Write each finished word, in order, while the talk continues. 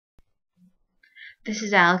This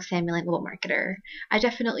is Alex Samuel, mobile marketer. I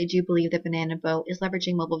definitely do believe that Banana Boat is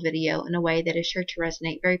leveraging mobile video in a way that is sure to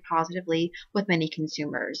resonate very positively with many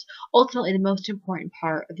consumers. Ultimately, the most important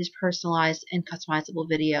part of this personalized and customizable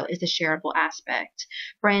video is the shareable aspect.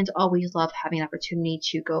 Brands always love having an opportunity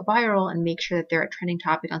to go viral and make sure that they're a trending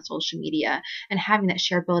topic on social media, and having that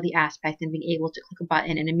shareability aspect and being able to click a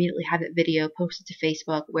button and immediately have that video posted to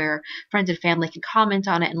Facebook where friends and family can comment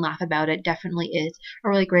on it and laugh about it definitely is a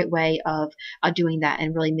really great way of doing that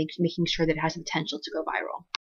and really making sure that it has the potential to go viral.